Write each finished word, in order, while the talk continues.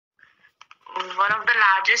One of the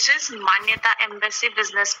largest is Manyata Embassy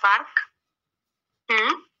Business Park.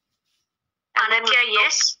 Anakya,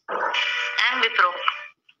 yes. And Wipro.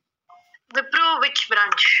 Wipro, which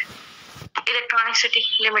branch? Electronic City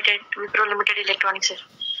Limited. Wipro Limited Electronic City.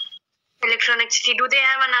 Electronic City. Do they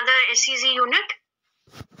have another SEZ unit?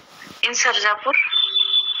 In Sarjapur.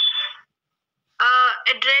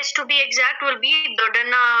 Address to be exact will be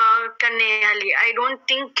Dodana Kanehali. I don't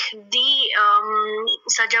think the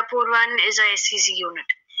Sarjapur one is a SEZ unit.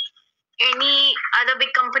 Any other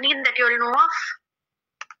big company that you'll know of?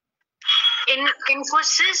 In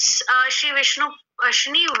Infosys, Shri Vishnu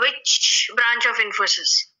Ashwini, which branch of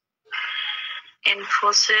Infosys?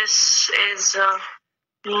 Infosys is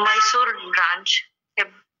Mysore branch,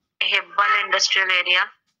 Hebbal Industrial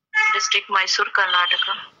Area, District Mysore,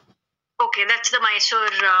 Karnataka. Okay, that's the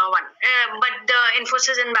Mysore one. But the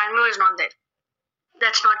Infosys in Bangalore is not there.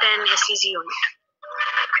 That's not an SEZ unit.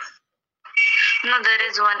 No, there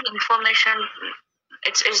is one information.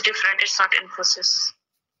 It's different. It's not Infosys.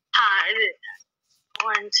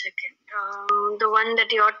 One second. The one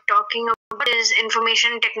that you're talking about is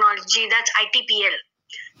Information Technology. That's ITPL.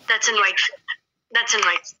 That's in Whitefield. That's in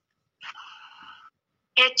Whitefield.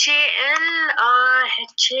 HAL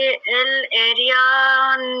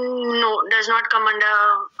area, no, does not come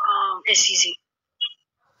under SEZ.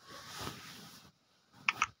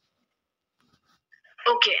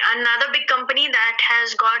 Okay, another big company that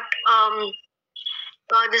has got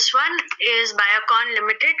this one is Biocon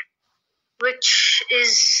Limited, which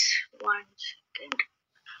is one second.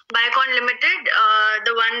 Biocon Limited,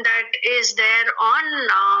 the one that is there on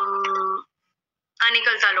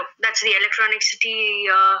Anikal Taluk. That's the Electronic City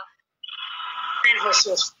and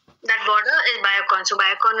Hostels. That border is Biocon. So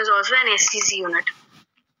Biocon is also an SEZ unit.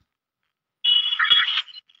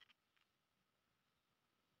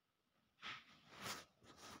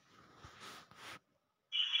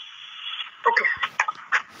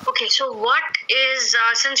 Okay, so what is,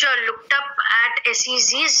 since you are looked up at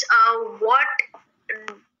SEZs, what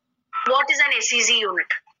is an SEZ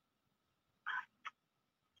unit?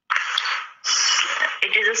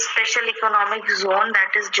 It is a special economic zone,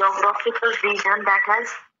 that is geographical region that has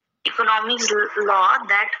economics law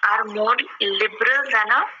that are more liberal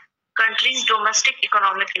than a country's domestic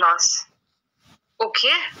economic laws.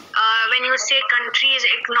 Okay. When you say countries'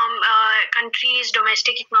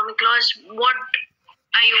 domestic economic laws, what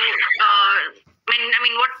are you?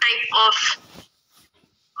 What type of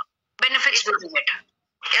benefits do you get?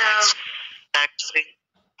 Tax free.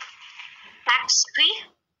 Tax free?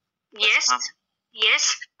 Yes.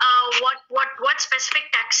 Yes. What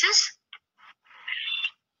specific taxes?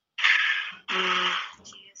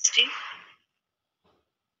 GST.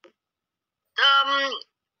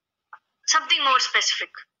 Something more specific.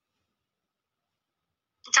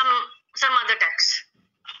 Some other tax.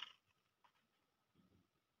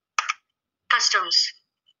 Customs.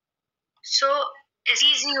 So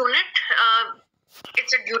SEZ unit,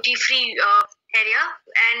 it's a duty-free area,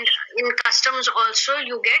 and in customs also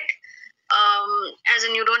you get, as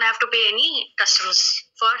in you don't have to pay any customs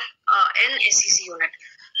for an SEZ unit.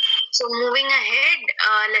 So moving ahead,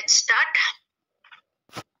 let's start.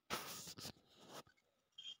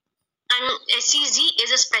 An SEZ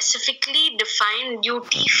is a specifically defined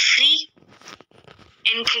duty-free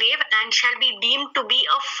enclave and shall be deemed to be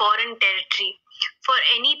a foreign territory for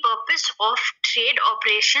any purpose of trade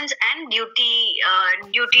operations and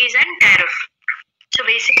duties and tariff. So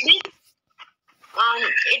basically,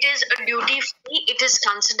 it is a duty-free. It is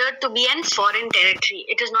considered to be an foreign territory.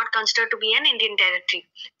 It is not considered to be an Indian territory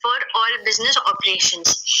for all business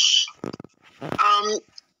operations.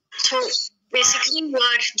 So basically,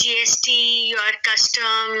 your GST, your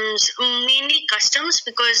customs, mainly customs,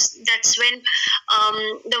 because that's when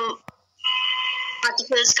the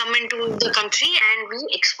articles come into the country and we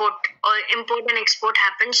export or import and export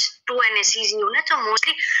happens to an SEZ unit. So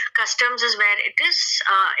mostly customs is where it is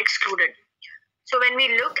excluded. So when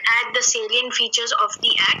we look at the salient features of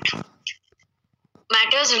the Act,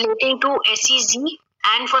 matters relating to SEZ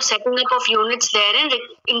and for setting up of units therein,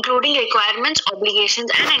 including requirements,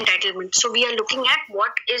 obligations, and entitlements. So we are looking at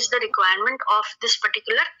what is the requirement of this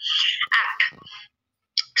particular Act.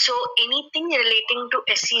 So anything relating to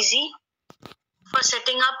SEZ, for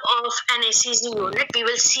setting up of an SEZ unit, we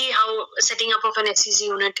will see how setting up of an SEZ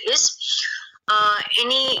unit is.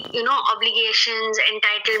 Any obligations,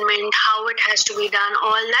 entitlement, how it has to be done,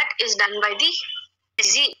 all that is done by the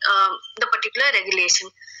SEZ, the particular regulation.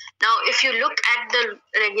 Now, if you look at the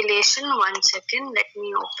regulation, one second, let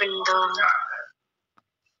me open the.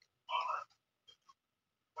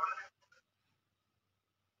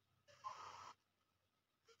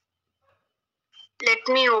 Let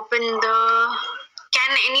me open the.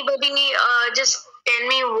 Can anybody just tell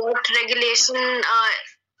me what regulation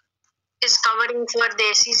is covering for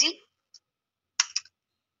the SEC?